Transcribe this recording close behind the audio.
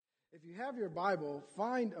If you have your Bible,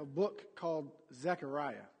 find a book called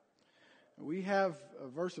Zechariah. We have a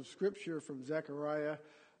verse of scripture from Zechariah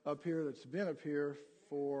up here that's been up here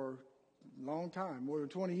for a long time, more than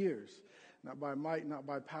 20 years. Not by might, not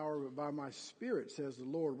by power, but by my spirit, says the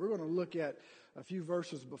Lord. We're going to look at a few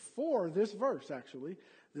verses before this verse, actually,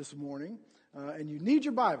 this morning. And you need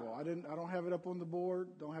your Bible. I don't have it up on the board.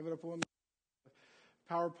 Don't have it up on the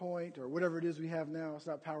PowerPoint or whatever it is we have now. It's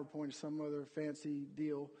not PowerPoint, it's some other fancy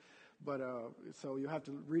deal. But so you'll have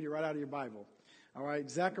to read it right out of your Bible. All right,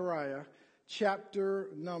 Zechariah chapter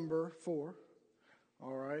number 4.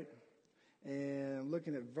 All right, and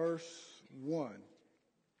looking at verse 1.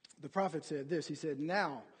 The prophet said this. He said,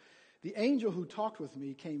 "Now the angel who talked with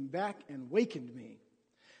me came back and wakened me,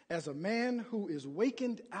 as a man who is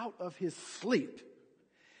wakened out of his sleep.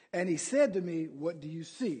 And he said to me, 'What do you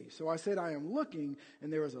see?' So I said, 'I am looking,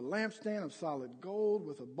 and there is a lampstand of solid gold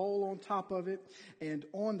with a bowl on top of it, and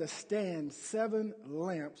on the stand 7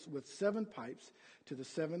 lamps with 7 pipes to the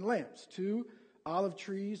 7 lamps. 2 olive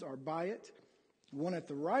trees are by it, one at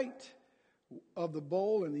the right of the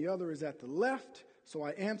bowl, and the other is at the left.' So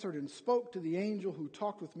I answered and spoke to the angel who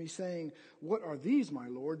talked with me, saying, 'What are these, my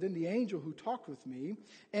Lord?' Then the angel who talked with me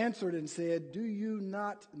answered and said, 'Do you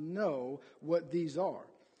not know what these are?'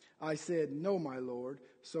 I said, 'No, my Lord.'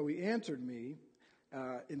 So he answered me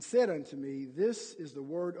and said unto me, 'This is the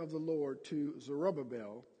word of the Lord to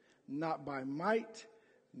Zerubbabel, not by might,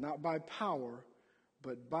 not by power,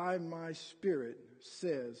 but by my spirit,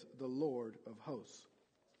 says the Lord of hosts.'"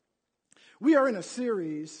 We are in a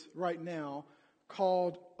series right now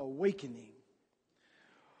called Awakening.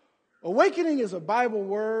 Awakening is a Bible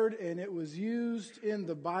word, and it was used in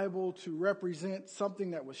the Bible to represent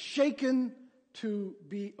something that was shaken to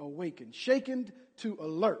be awakened, shaken to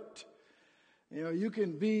alert. You know, you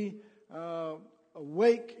can be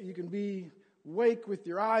awake, you can be awake with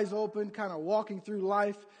your eyes open, kind of walking through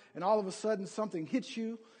life, and all of a sudden something hits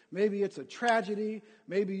you. Maybe it's a tragedy.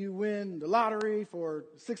 Maybe you win the lottery for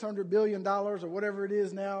 $600 billion or whatever it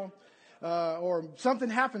is now. Or something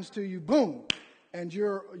happens to you, boom, and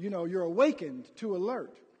you're awakened to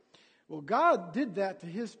alert. Well, God did that to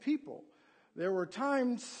his people. There were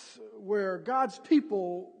times where God's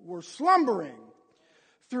people were slumbering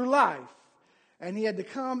through life, and he had to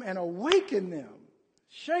come and awaken them,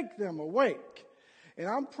 shake them awake. And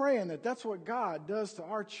I'm praying that that's what God does to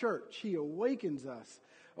our church. He awakens us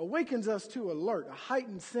to alert, a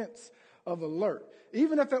heightened sense of alert.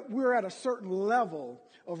 Even if we're at a certain level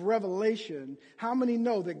of revelation, how many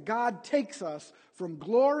know that God takes us from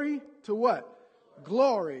glory to what?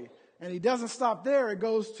 Glory. And he doesn't stop there. It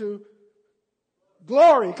goes to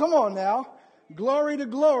glory. Come on now. Glory to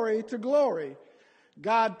glory to glory.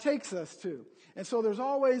 God takes us to. And so there's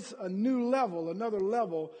always a new level, another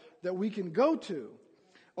level that we can go to.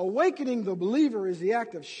 Awakening the believer is the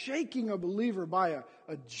act of shaking a believer by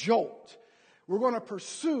a jolt. We're going to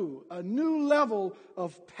pursue a new level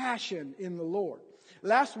of passion in the Lord.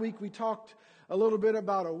 Last week we talked a little bit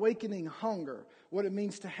about awakening hunger, what it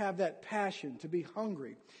means to have that passion, to be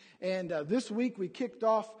hungry. And this week we kicked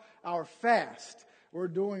off our fast. We're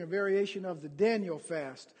doing a variation of the Daniel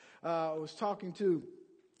fast. I was talking to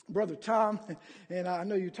Brother Tom, and I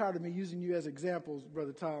know you're tired of me using you as examples,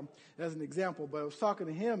 Brother Tom, as an example, but I was talking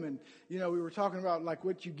to him, and, we were talking about, like,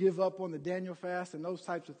 what you give up on the Daniel fast and those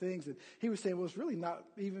types of things, and he was saying, well, it's really not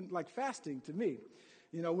even like fasting to me,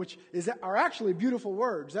 which are actually beautiful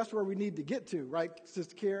words. That's where we need to get to, right,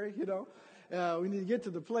 Sister Carrie, we need to get to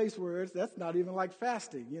the place where that's not even like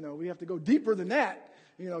fasting. We have to go deeper than that,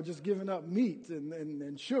 just giving up meat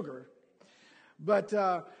and sugar. But,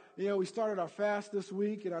 we started our fast this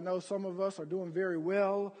week, and I know some of us are doing very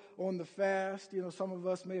well on the fast. Some of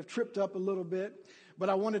us may have tripped up a little bit. But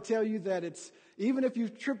I want to tell you that even if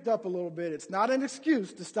you've tripped up a little bit, it's not an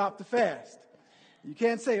excuse to stop the fast. You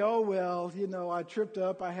can't say, oh, well, I tripped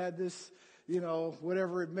up, I had this,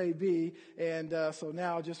 whatever it may be, and so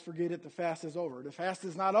now just forget it, the fast is over. The fast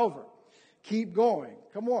is not over. Keep going.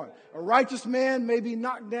 Come on. A righteous man may be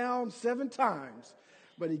knocked down 7 times,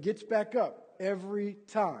 but he gets back up every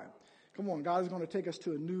time. Come on, God is going to take us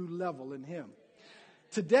to a new level in him.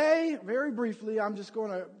 Today, very briefly, I'm just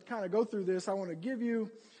going to kind of go through this. I want to give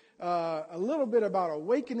you a little bit about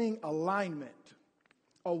awakening alignment.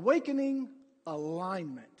 Awakening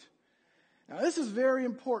alignment. Now, this is very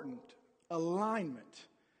important. Alignment.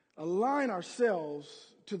 Align ourselves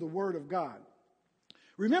to the Word of God.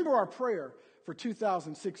 Remember our prayer for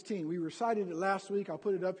 2016. We recited it last week. I'll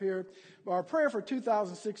put it up here. Our prayer for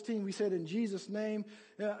 2016, we said in Jesus' name.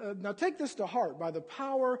 Now take this to heart. By the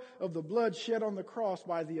power of the blood shed on the cross,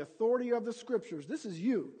 by the authority of the Scriptures. This is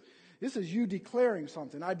you. This is you declaring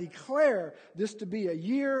something. I declare this to be a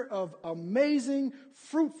year of amazing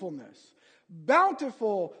fruitfulness,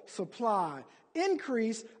 bountiful supply,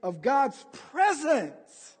 increase of God's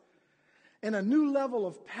presence, and a new level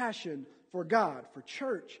of passion for God, for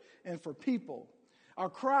church, and for people. Our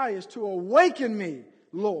cry is to awaken me,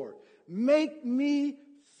 Lord. Make me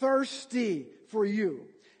thirsty for you,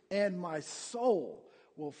 and my soul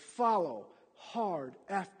will follow hard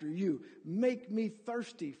after you. Make me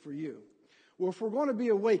thirsty for you. Well, if we're going to be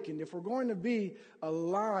awakened, if we're going to be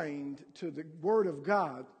aligned to the Word of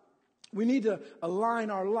God, we need to align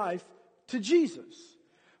our life to Jesus.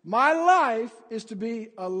 My life is to be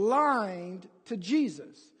aligned to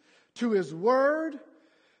Jesus, to His Word,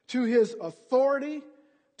 to His authority,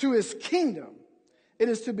 to His kingdom. It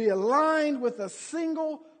is to be aligned with a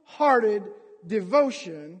single-hearted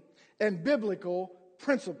devotion and biblical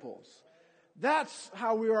principles. That's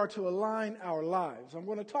how we are to align our lives. I'm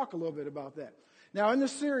going to talk a little bit about that. Now, in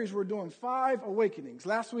this series, we're doing 5 awakenings.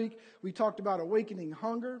 Last week, we talked about awakening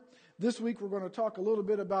hunger. This week, we're going to talk a little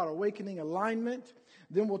bit about awakening alignment.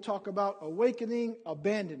 Then we'll talk about awakening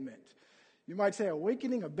abandonment. You might say,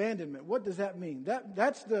 awakening abandonment. What does that mean?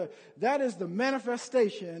 That is the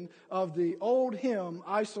manifestation of the old hymn,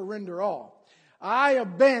 I surrender all. I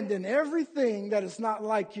abandon everything that is not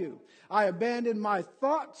like you. I abandon my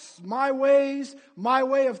thoughts, my ways, my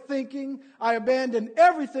way of thinking. I abandon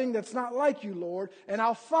everything that's not like you, Lord, and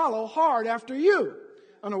I'll follow hard after you.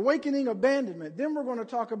 An awakening abandonment. Then we're going to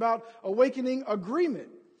talk about awakening agreement.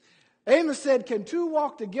 Amos said, can two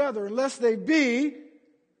walk together unless they be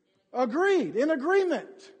agreed? In agreement.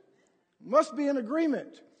 Must be in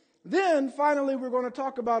agreement. Then, finally, we're going to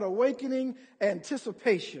talk about awakening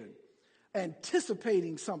anticipation.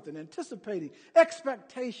 Anticipating something, anticipating,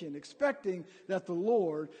 expectation, expecting that the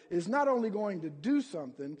Lord is not only going to do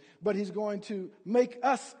something, but He's going to make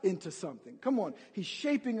us into something. Come on, He's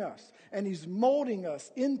shaping us and He's molding us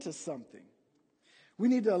into something. We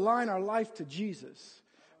need to align our life to Jesus.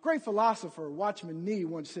 Great philosopher Watchman Nee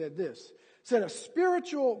once said this, said a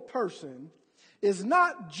spiritual person is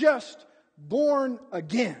not just born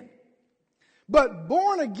again, but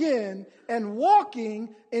born again and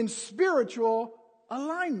walking in spiritual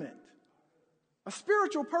alignment. A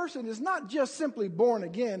spiritual person is not just simply born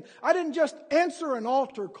again. I didn't just answer an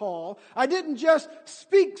altar call. I didn't just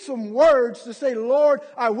speak some words to say, Lord,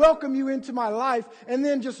 I welcome you into my life, and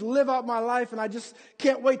then just live out my life, and I just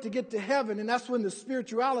can't wait to get to heaven. And that's when the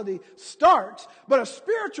spirituality starts. But a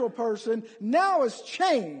spiritual person now is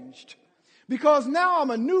changed because now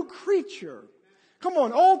I'm a new creature. Come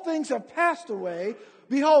on, old things have passed away.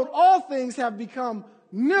 Behold, all things have become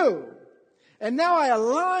new. And now I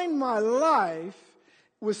align my life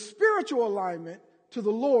with spiritual alignment to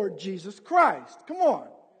the Lord Jesus Christ. Come on.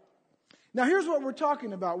 Now here's what we're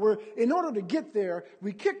talking about. In order to get there,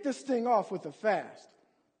 we kick this thing off with a fast.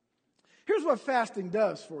 Here's what fasting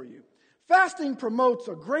does for you. Fasting promotes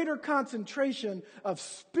a greater concentration of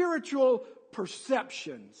spiritual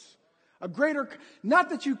perceptions.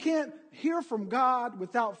 Not that you can't hear from God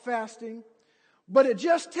without fasting, but it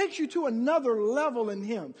just takes you to another level in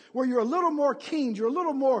Him where you're a little more keen, you're a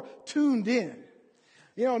little more tuned in.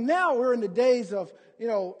 You know, now we're in the days of,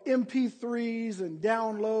 MP3s and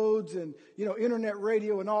downloads and, internet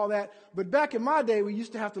radio and all that. But back in my day, we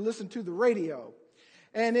used to have to listen to the radio.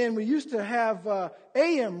 And then we used to have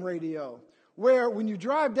AM radio, where when you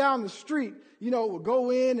drive down the street, it would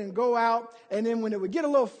go in and go out. And then when it would get a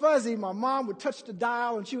little fuzzy, my mom would touch the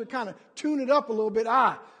dial and she would kind of tune it up a little bit.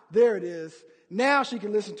 There it is. Now she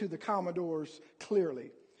can listen to the Commodores clearly.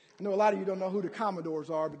 I know a lot of you don't know who the Commodores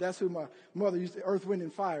are, but that's who my mother used to, Earth, Wind,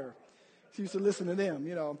 and Fire. She used to listen to them,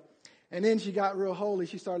 And then she got real holy.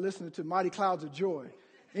 She started listening to Mighty Clouds of Joy.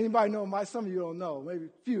 Anybody know? Some of you don't know. Maybe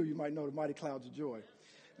a few of you might know the Mighty Clouds of Joy.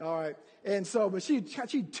 All right. And so, but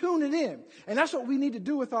she'd tune it in. And that's what we need to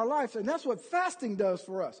do with our lives. And that's what fasting does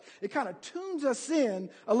for us. It kind of tunes us in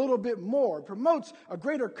a little bit more. It promotes a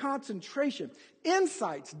greater concentration,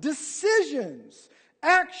 insights, decisions,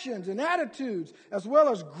 actions, and attitudes, as well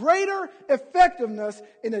as greater effectiveness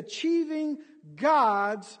in achieving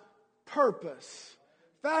God's purpose.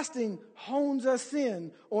 Fasting hones us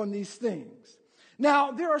in on these things.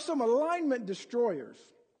 Now, there are some alignment destroyers.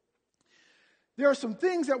 There are some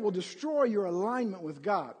things that will destroy your alignment with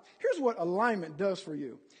God. Here's what alignment does for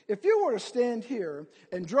you. If you were to stand here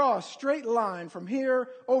and draw a straight line from here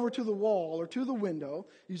over to the wall or to the window,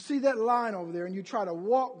 you see that line over there and you try to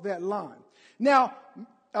walk that line. Now,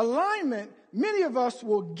 alignment, many of us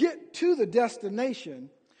will get to the destination,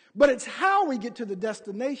 But it's how we get to the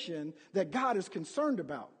destination that God is concerned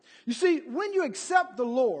about. You see, when you accept the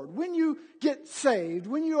Lord, when you get saved,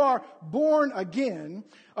 when you are born again,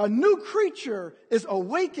 a new creature is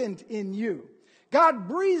awakened in you. God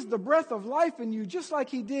breathes the breath of life in you just like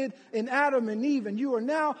he did in Adam and Eve. And you are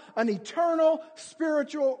now an eternal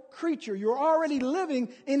spiritual creature. You're already living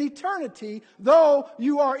in eternity, though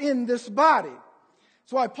you are in this body.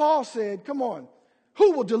 That's why Paul said, come on,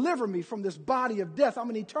 who will deliver me from this body of death? I'm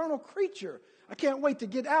an eternal creature. I can't wait to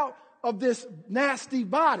get out of this nasty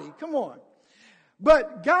body. Come on.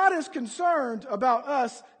 But God is concerned about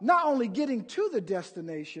us not only getting to the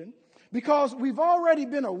destination, because we've already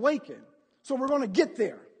been awakened. So we're going to get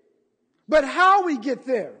there. But how we get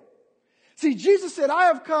there? See, Jesus said, I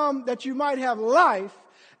have come that you might have life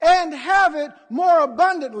and have it more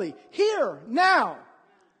abundantly. Here, now.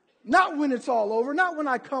 Not when it's all over. Not when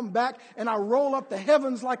I come back and I roll up the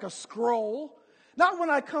heavens like a scroll. Not when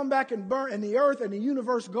I come back and burn and the earth and the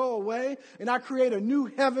universe go away and I create a new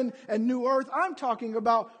heaven and new earth. I'm talking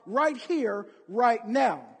about right here, right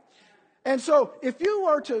now. And so if you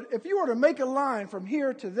were to make a line from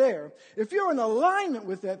here to there, if you're in alignment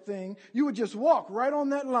with that thing, you would just walk right on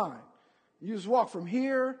that line. You just walk from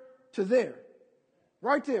here to there.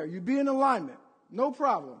 Right there. You'd be in alignment. No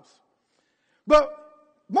problems. But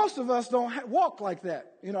most of us don't walk like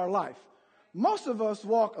that in our life. Most of us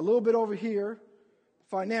walk a little bit over here,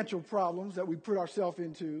 financial problems that we put ourselves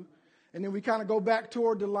into, and then we kind of go back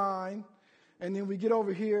toward the line, and then we get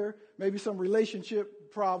over here, maybe some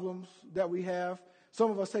relationship problems that we have.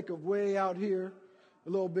 Some of us take it way out here a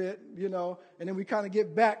little bit, and then we kind of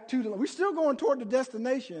get back to we're still going toward the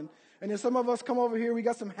destination, and then some of us come over here, we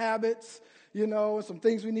got some habits, and some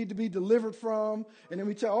things we need to be delivered from, and then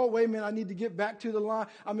we tell, oh, wait a minute, I need to get back to the line.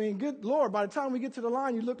 I mean, good Lord, by the time we get to the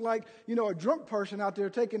line, you look like, a drunk person out there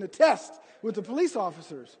taking a test with the police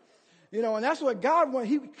officers. And that's what God wants.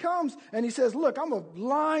 He comes and he says, look, I'm going to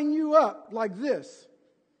line you up like this.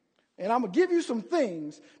 And I'm going to give you some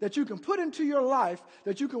things that you can put into your life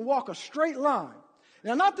that you can walk a straight line.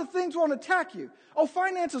 Now, not that things won't attack you. Oh,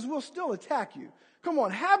 finances will still attack you. Come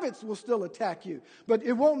on, habits will still attack you. But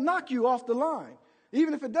it won't knock you off the line.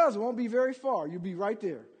 Even if it does, it won't be very far. You'll be right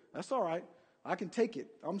there. That's all right. I can take it.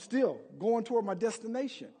 I'm still going toward my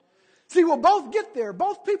destination. See, we'll both get there.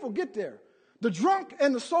 Both people get there. The drunk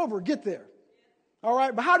and the sober get there. All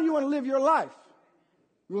right, but how do you want to live your life?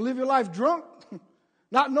 You want to live your life drunk?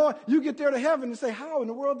 Not knowing, you get there to heaven and say, how in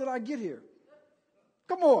the world did I get here?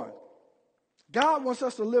 Come on. God wants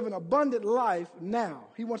us to live an abundant life now.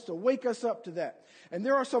 He wants to wake us up to that. And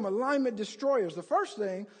there are some alignment destroyers. The first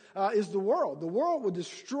thing is the world. The world will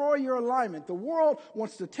destroy your alignment. The world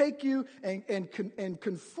wants to take you and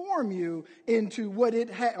conform you into what it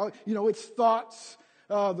has, its thoughts,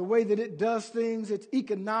 the way that it does things, its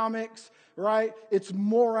economics, right? Its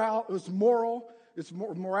moral, it's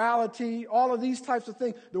morality, all of these types of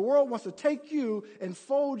things. The world wants to take you and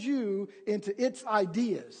fold you into its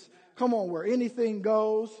ideas. Come on, where anything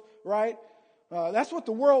goes, right? That's what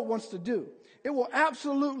the world wants to do. It will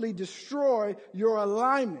absolutely destroy your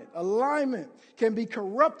alignment. Alignment can be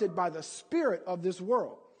corrupted by the spirit of this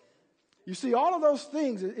world. You see, all of those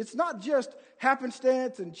things, it's not just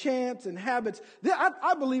happenstance and chance and habits.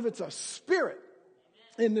 I believe it's a spirit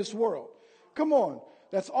in this world. Come on.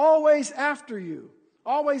 That's always after you.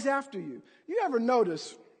 Always after you. You ever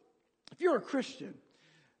notice, if you're a Christian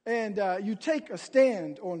and you take a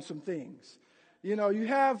stand on some things, you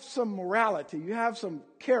have some morality, you have some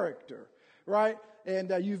character, right?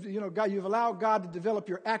 And you've allowed God to develop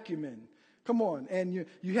your acumen. Come on, and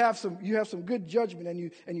you have some good judgment,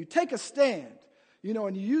 and you take a stand,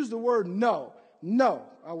 and you use the word no. No,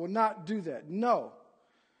 I will not do that. No.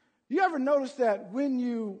 You ever notice that when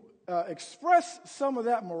you express some of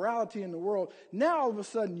that morality in the world, now all of a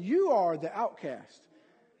sudden you are the outcast.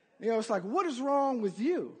 It's like, what is wrong with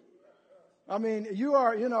you? I mean, you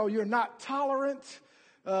are, you're not tolerant.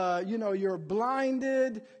 You're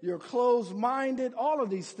blinded. You're closed-minded. All of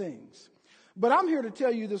these things. But I'm here to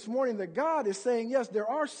tell you this morning that God is saying, yes, there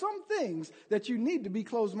are some things that you need to be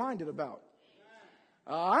closed-minded about.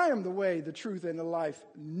 I am the way, the truth, and the life.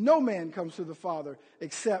 No man comes to the Father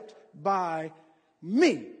except by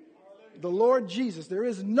me, the Lord Jesus. There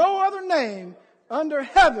is no other name under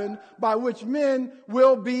heaven by which men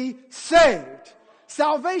will be saved.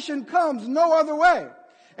 Salvation comes no other way.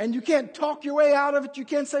 And you can't talk your way out of it. You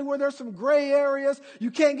can't say, well, there's some gray areas.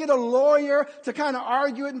 You can't get a lawyer to kind of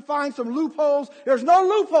argue it and find some loopholes. There's no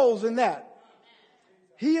loopholes in that.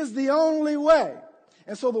 He is the only way.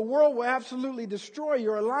 And so the world will absolutely destroy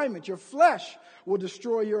your alignment. Your flesh will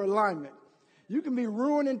destroy your alignment. You can be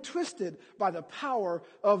ruined and twisted by the power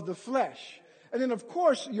of the flesh. And then, of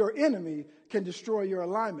course, your enemy can destroy your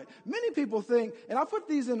alignment. Many people think, and I'll put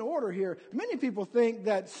these in order here, many people think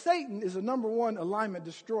that Satan is the number one alignment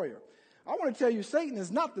destroyer. I want to tell you, Satan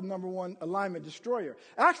is not the number one alignment destroyer.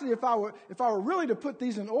 Actually, if I were really to put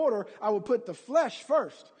these in order, I would put the flesh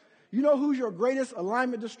first. You know who's your greatest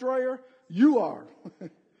alignment destroyer? You are.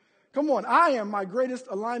 Come on, I am my greatest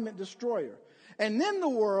alignment destroyer. And then the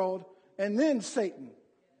world, and then Satan.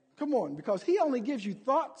 Come on, because he only gives you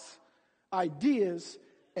thoughts, ideas,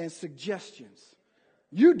 and suggestions.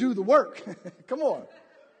 You do the work. Come on.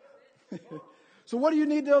 So what do you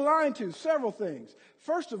need to align to? Several things.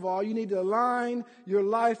 First of all, you need to align your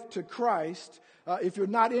life to Christ if you're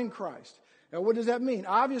not in Christ. Now, what does that mean?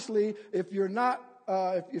 Obviously, if you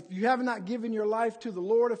have not given your life to the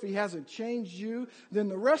Lord, if he hasn't changed you, then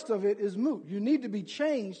the rest of it is moot. You need to be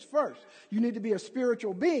changed first. You need to be a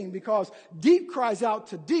spiritual being because deep cries out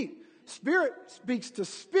to deep. Spirit speaks to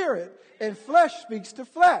spirit and flesh speaks to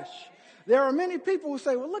flesh. There are many people who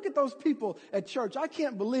say, well, look at those people at church. I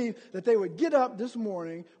can't believe that they would get up this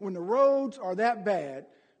morning when the roads are that bad.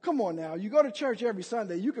 Come on now. You go to church every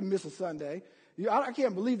Sunday. You can miss a Sunday. I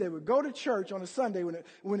can't believe they would go to church on a Sunday when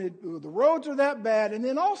the roads are that bad. And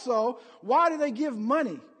then also, why do they give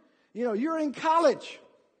money? You know, you're in college.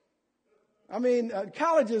 I mean,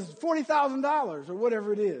 college is $40,000 or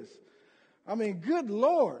whatever it is. I mean, good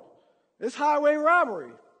Lord. It's highway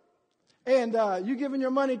robbery. And you giving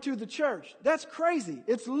your money to the church. That's crazy.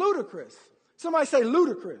 It's ludicrous. Somebody say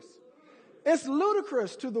ludicrous. It's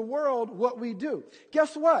ludicrous to the world what we do.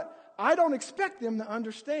 Guess what? I don't expect them to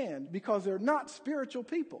understand because they're not spiritual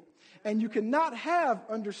people. And you cannot have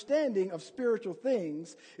understanding of spiritual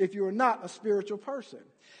things if you're not a spiritual person.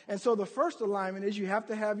 And so the first alignment is you have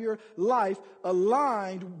to have your life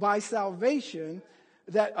aligned by salvation.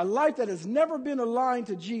 That a life that has never been aligned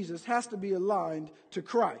to Jesus has to be aligned to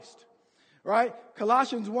Christ. Right?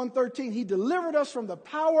 Colossians 1:13, he delivered us from the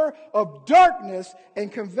power of darkness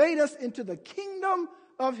and conveyed us into the kingdom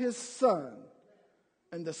of his Son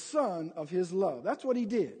and the Son of his love. That's what he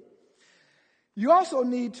did. You also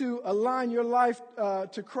need to align your life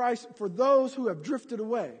to Christ for those who have drifted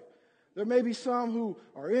away. There may be some who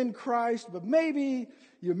are in Christ, but maybe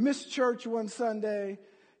you missed church one Sunday,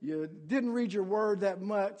 you didn't read your word that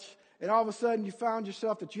much, and all of a sudden you found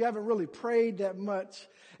yourself that you haven't really prayed that much.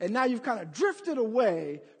 And now you've kind of drifted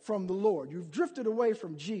away from the Lord. You've drifted away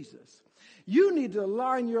from Jesus. You need to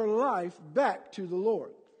align your life back to the Lord.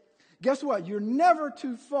 Guess what? You're never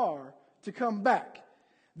too far to come back.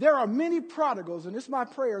 There are many prodigals, and it's my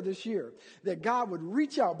prayer this year, that God would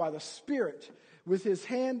reach out by the Spirit with his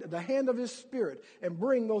hand, the hand of his Spirit, and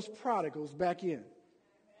bring those prodigals back in.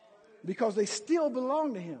 Because they still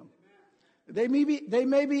belong to him. They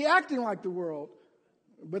may be acting like the world,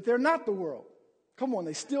 but they're not the world. Come on,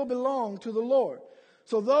 they still belong to the Lord.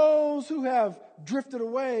 So those who have drifted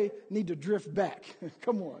away need to drift back.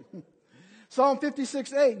 Come on. Psalm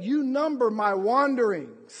 56:8, you number my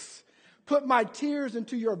wanderings. Put my tears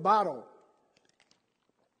into your bottle.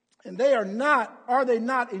 And are they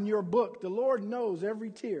not in your book? The Lord knows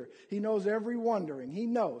every tear. He knows every wandering. He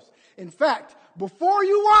knows. In fact, before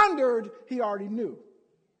you wandered, he already knew.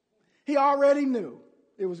 He already knew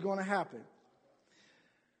it was going to happen.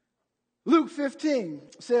 Luke 15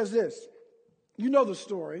 says this. You know the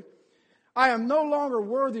story. I am no longer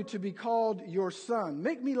worthy to be called your son.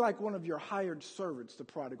 Make me like one of your hired servants, the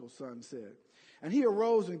prodigal son said. And he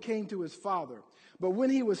arose and came to his father. But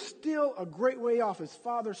when he was still a great way off, his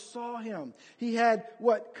father saw him. He had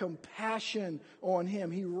compassion on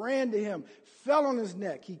him. He ran to him, fell on his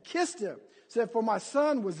neck. He kissed him, said, for my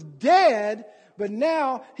son was dead, but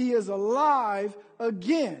now he is alive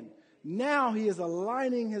again. Now he is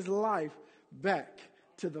aligning his life back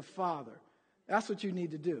to the Father. That's what you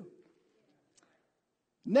need to do.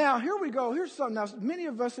 Now, here we go. Here's something. Now, many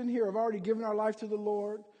of us in here have already given our life to the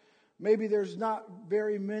Lord. Maybe there's not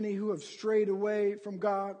very many who have strayed away from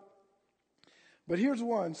God. But here's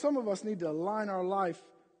one. Some of us need to align our life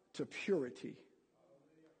to purity.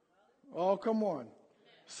 Oh, come on.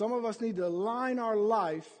 Some of us need to align our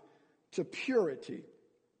life to purity.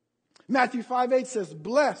 Matthew 5:8 says,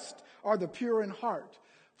 blessed are the pure in heart,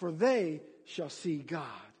 for they shall see God.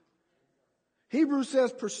 Hebrews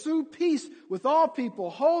says, pursue peace with all people,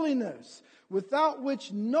 holiness, without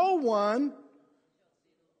which no one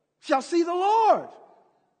shall see the Lord.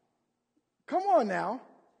 Come on now.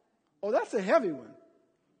 Oh, that's a heavy one.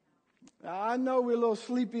 I know we're a little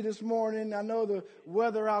sleepy this morning. I know the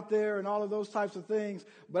weather out there and all of those types of things.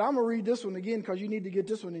 But I'm going to read this one again because you need to get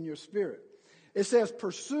this one in your spirit. It says,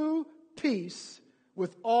 pursue peace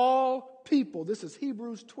with all people. This is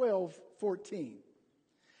Hebrews 12:14.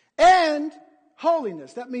 And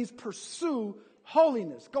holiness. That means pursue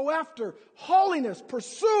holiness. Go after holiness.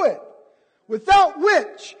 Pursue it. Without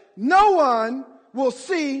which no one will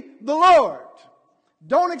see the Lord.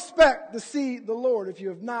 Don't expect to see the Lord if you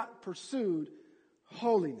have not pursued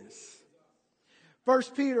holiness.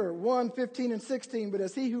 1 Peter 1:15 and 16. But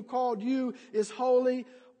as he who called you is holy,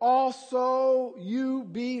 also you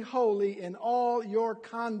be holy in all your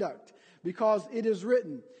conduct. Because it is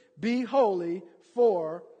written, be holy,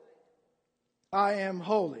 for I am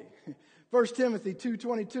holy. 1 Timothy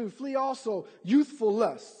 2:22. Flee also youthful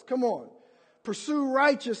lusts. Come on. Pursue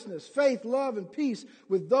righteousness, faith, love, and peace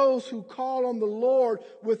with those who call on the Lord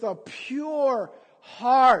with a pure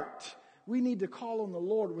heart. We need to call on the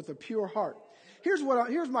Lord with a pure heart. Here's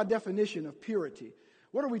my definition of purity.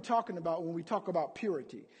 What are we talking about when we talk about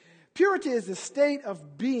purity? Purity is the state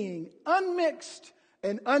of being unmixed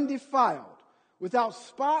and undefiled, without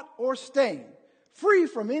spot or stain, free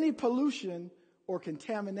from any pollution or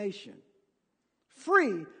contamination.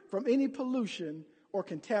 Free from any pollution or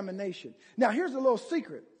contamination. Now, here's a little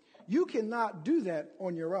secret. You cannot do that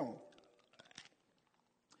on your own.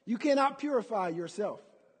 You cannot purify yourself.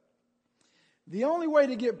 The only way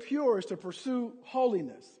to get pure is to pursue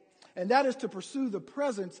holiness, and that is to pursue the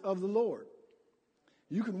presence of the Lord.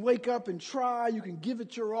 You can wake up and try, you can give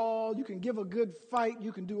it your all, you can give a good fight,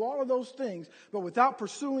 you can do all of those things, but without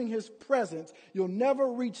pursuing his presence, you'll never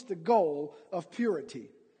reach the goal of purity.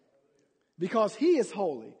 Because he is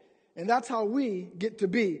holy, and that's how we get to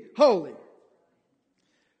be holy.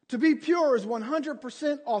 To be pure is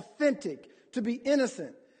 100% authentic, to be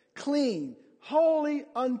innocent, clean, holy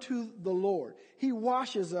unto the Lord. He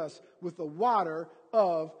washes us with the water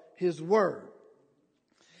of his word.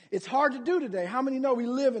 It's hard to do today. How many know we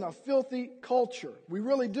live in a filthy culture? We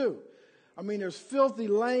really do. I mean, there's filthy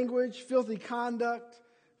language, filthy conduct,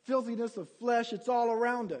 filthiness of flesh. It's all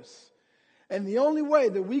around us. And the only way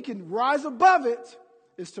that we can rise above it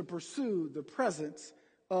is to pursue the presence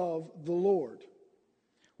of the Lord.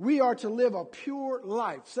 We are to live a pure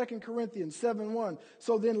life. 2 Corinthians 7:1.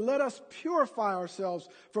 So then let us purify ourselves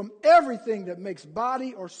from everything that makes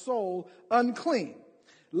body or soul unclean.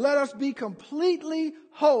 Let us be completely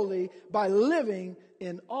holy by living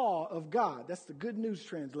in awe of God. That's the Good News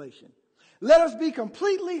translation. Let us be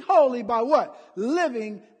completely holy by what?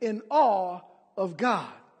 Living in awe of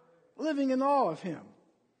God. Living in awe of him.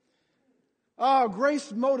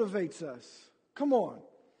 Grace motivates us. Come on.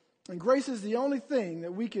 And grace is the only thing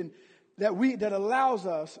that allows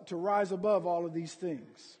us to rise above all of these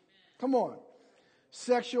things. Come on.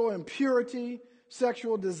 Sexual impurity,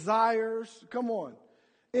 sexual desires. Come on.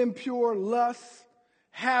 Impure lusts,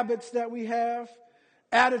 habits that we have,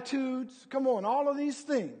 attitudes. Come on, all of these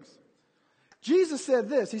things. Jesus said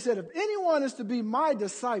this. He said, if anyone is to be my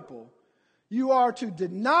disciple, you are to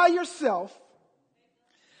deny yourself,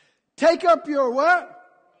 take up your what?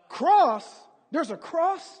 Cross. There's a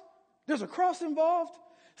cross. There's a cross involved.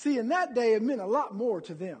 See, in that day, it meant a lot more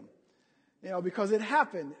to them, because it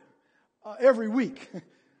happened every week.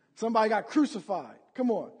 Somebody got crucified.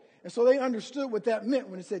 Come on. And so they understood what that meant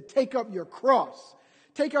when it said, take up your cross.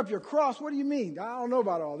 Take up your cross. What do you mean? I don't know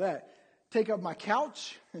about all that. Take up my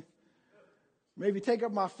couch. Maybe take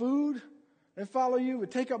up my food and follow you.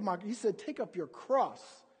 But he said, take up your cross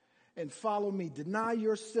and follow me. Deny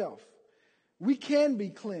yourself. We can be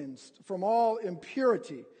cleansed from all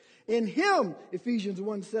impurity. In him, Ephesians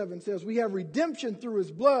 1:7 says, we have redemption through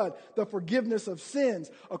his blood, the forgiveness of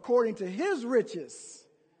sins, according to his riches.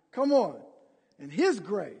 Come on. And his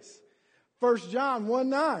grace. 1 John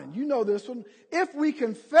 1:9. You know this one. If we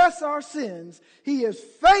confess our sins, he is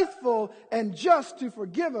faithful and just to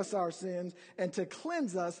forgive us our sins and to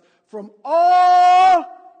cleanse us from all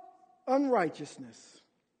unrighteousness.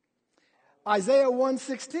 Isaiah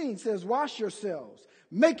 1:16 says, wash yourselves,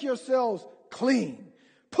 make yourselves clean.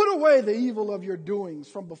 Put away the evil of your doings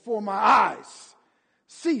from before my eyes.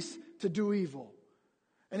 Cease to do evil.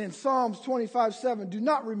 And in Psalms 25:7, do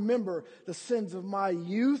not remember the sins of my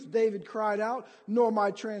youth, David cried out, nor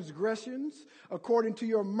my transgressions. According to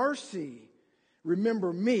your mercy,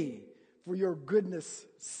 remember me for your goodness'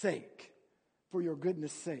 sake. For your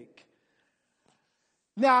goodness' sake.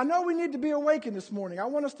 Now, I know we need to be awakened this morning. I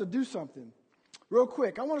want us to do something real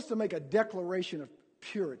quick. I want us to make a declaration of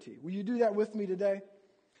purity. Will you do that with me today?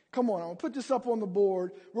 Come on, I'm going to put this up on the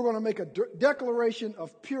board. We're going to make a declaration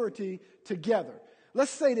of purity together.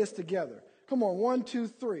 Let's say this together. Come on, 1, 2,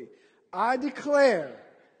 3. I declare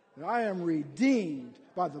that I am redeemed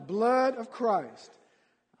by the blood of Christ.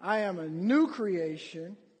 I am a new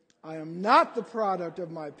creation. I am not the product of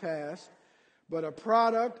my past, but a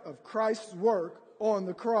product of Christ's work on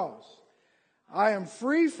the cross. I am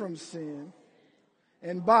free from sin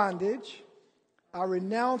and bondage. I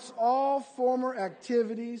renounce all former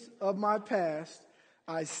activities of my past.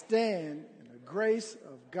 I stand in the grace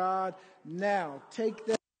of God now. Take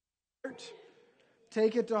that to heart.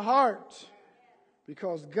 Take it to heart,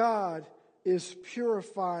 because God is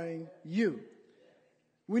purifying you.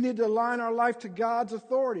 We need to align our life to God's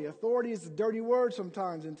authority. Authority is a dirty word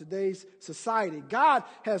sometimes in today's society. God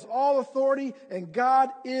has all authority and God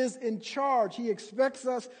is in charge. He expects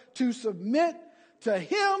us to submit to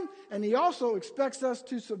Him, and He also expects us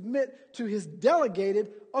to submit to His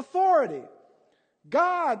delegated authority.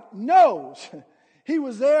 God knows. He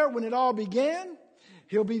was there when it all began.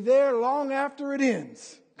 He'll be there long after it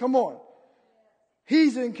ends. Come on.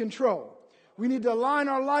 He's in control. We need to align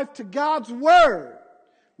our life to God's Word.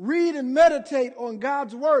 Read and meditate on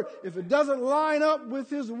God's Word. If it doesn't line up with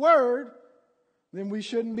His Word, then we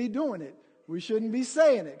shouldn't be doing it. We shouldn't be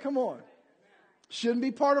saying it. Come on. Shouldn't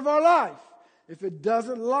be part of our life if it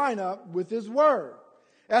doesn't line up with His Word.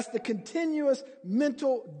 That's the continuous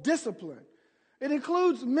mental discipline. It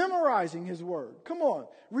includes memorizing His Word. Come on.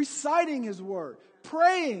 Reciting His Word.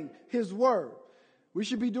 Praying His Word. We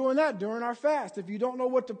should be doing that during our fast. If you don't know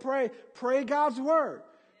what to pray, pray God's Word.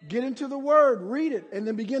 Get into the Word, read it, and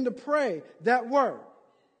then begin to pray that Word.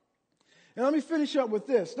 And let me finish up with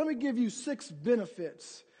this. Let me give you 6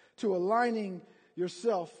 benefits to aligning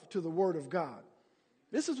yourself to the Word of God.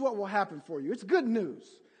 This is what will happen for you. It's good news.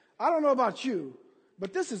 I don't know about you,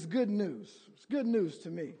 but this is good news. It's good news to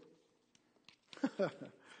me.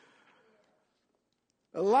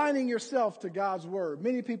 Aligning yourself to God's Word.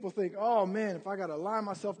 Many people think, oh man, if I got to align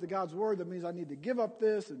myself to God's Word, that means I need to give up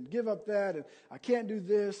this and give up that, and I can't do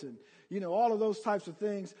this, and all of those types of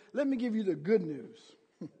things. Let me give you the good news.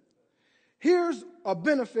 Here's a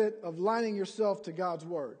benefit of aligning yourself to God's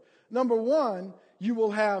Word. Number 1, you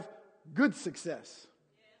will have good success.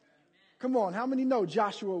 Come on, how many know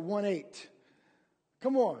Joshua 1:8?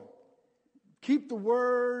 Come on. Keep the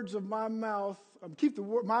words of my mouth, keep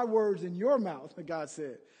my words in your mouth, God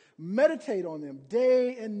said. Meditate on them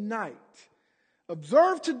day and night.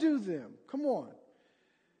 Observe to do them. Come on.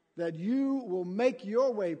 That you will make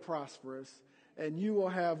your way prosperous, and you will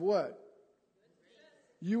have what?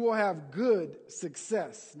 You will have good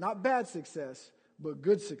success. Not bad success, but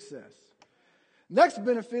good success. Next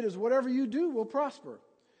benefit is whatever you do will prosper.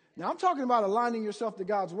 Now, I'm talking about aligning yourself to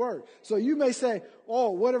God's Word. So you may say,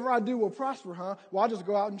 oh, whatever I do will prosper, huh? Well, I'll just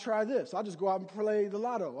go out and try this. I'll just go out and play the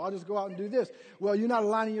lotto. I'll just go out and do this. Well, you're not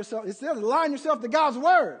aligning yourself. It says align yourself to God's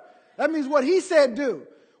Word. That means what He said do.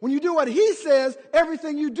 When you do what He says,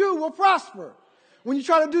 everything you do will prosper. When you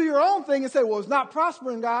try to do your own thing and say, well, it's not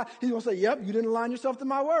prospering, God, He's going to say, yep, you didn't align yourself to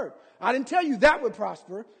my Word. I didn't tell you that would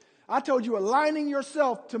prosper. I told you aligning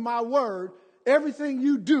yourself to my Word, everything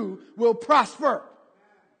you do will prosper.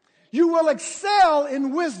 You will excel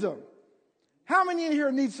in wisdom. How many in here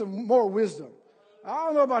need some more wisdom? I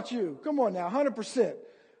don't know about you. Come on now, 100%.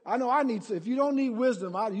 I know I need some. If you don't need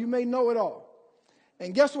wisdom, you may know it all.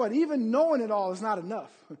 And guess what? Even knowing it all is not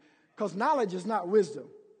enough, because knowledge is not wisdom.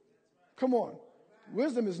 Come on.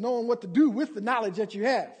 Wisdom is knowing what to do with the knowledge that you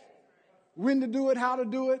have. When to do it, how to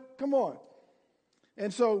do it. Come on.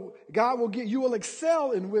 And so you will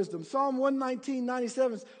excel in wisdom. Psalm 119:97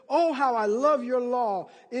 says, oh, how I love your law.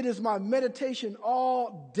 It is my meditation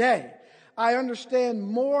all day. I understand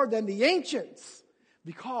more than the ancients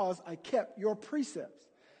because I kept your precepts.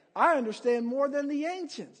 I understand more than the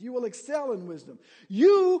ancients. You will excel in wisdom.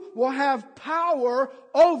 You will have power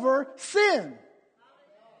over sin.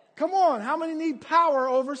 Come on, how many need power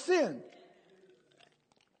over sin?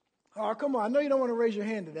 Oh, come on, I know you don't want to raise your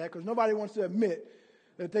hand to that because nobody wants to admit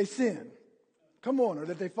that they sin. Come on, or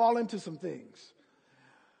that they fall into some things.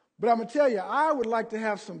 But I'm going to tell you, I would like to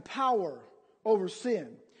have some power over sin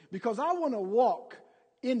because I want to walk,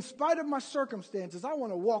 in spite of my circumstances, I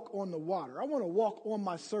want to walk on the water. I want to walk on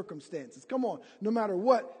my circumstances. Come on, no matter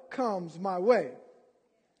what comes my way.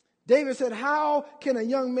 David said, how can a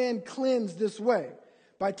young man cleanse this way?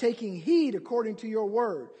 By taking heed according to your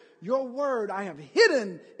word. Your word I have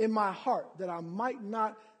hidden in my heart that I might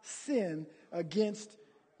not sin against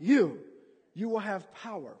you. You will have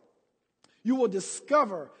power. You will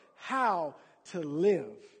discover how to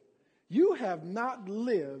live. You have not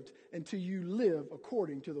lived until you live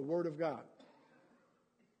according to the Word of God.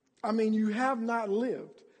 I mean, you have not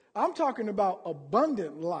lived. I'm talking about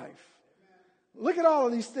abundant life. Look at all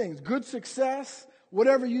of these things. Good success.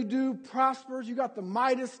 Whatever you do prospers. You got the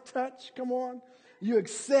Midas touch. Come on. You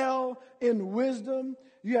excel in wisdom.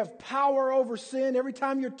 You have power over sin. Every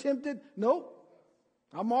time you're tempted, nope,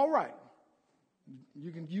 I'm all right.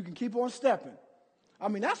 You can keep on stepping. I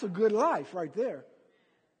mean, that's a good life right there.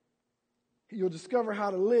 You'll discover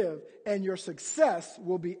how to live, and your success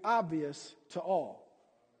will be obvious to all.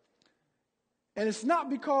 And it's not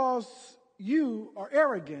because you are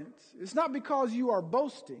arrogant. It's not because you are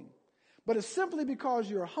boasting. But it's simply because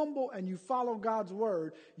you're humble and you follow God's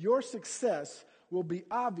word. Your success will be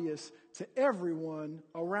obvious to everyone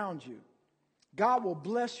around you. God will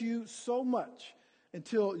bless you so much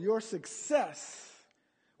until your success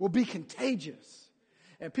will be contagious.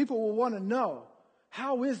 And people will want to know,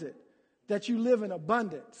 how is it that you live in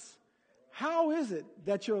abundance? How is it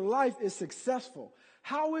that your life is successful?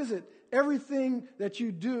 How is it everything that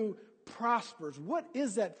you do prospers? What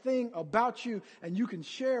is that thing about you? And you can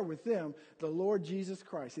share with them the Lord Jesus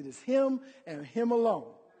Christ. It is Him and Him alone.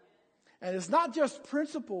 And it's not just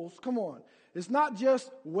principles. Come on. It's not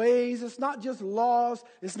just ways. It's not just laws.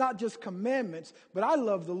 It's not just commandments. But I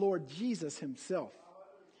love the Lord Jesus Himself.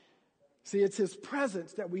 See, it's His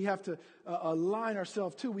presence that we have to align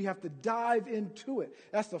ourselves to. We have to dive into it.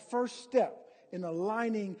 That's the first step in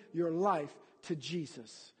aligning your life to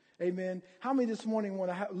Jesus. Amen. How many this morning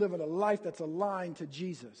want to live in a life that's aligned to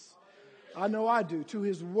Jesus? I know I do, to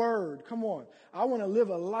His word. Come on. I want to live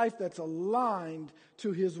a life that's aligned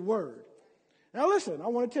to His word. Now listen, I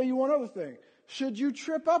want to tell you one other thing. Should you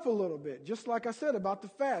trip up a little bit, just like I said about the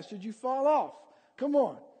fast, should you fall off? Come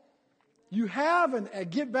on. You have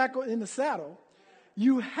get back in the saddle.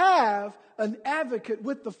 You have an advocate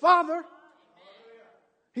with the Father.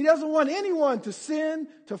 He doesn't want anyone to sin,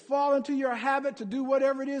 to fall into your habit, to do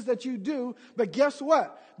whatever it is that you do. But guess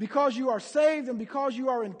what? Because you are saved and because you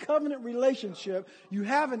are in covenant relationship, you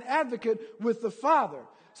have an advocate with the Father.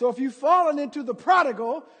 So if you've fallen into the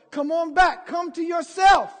prodigal, come on back. Come to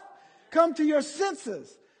yourself. Come to your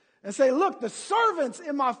senses. And say, look, the servants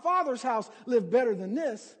in my Father's house live better than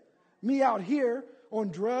this. Me out here on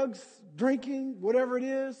drugs, drinking, whatever it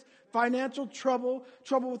is, financial trouble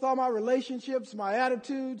with all my relationships, my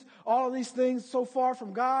attitudes, all of these things so far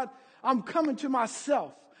from God. I'm coming to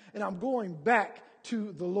myself and I'm going back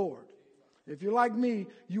to the Lord. If you're like me,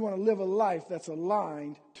 you want to live a life that's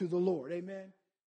aligned to the Lord. Amen.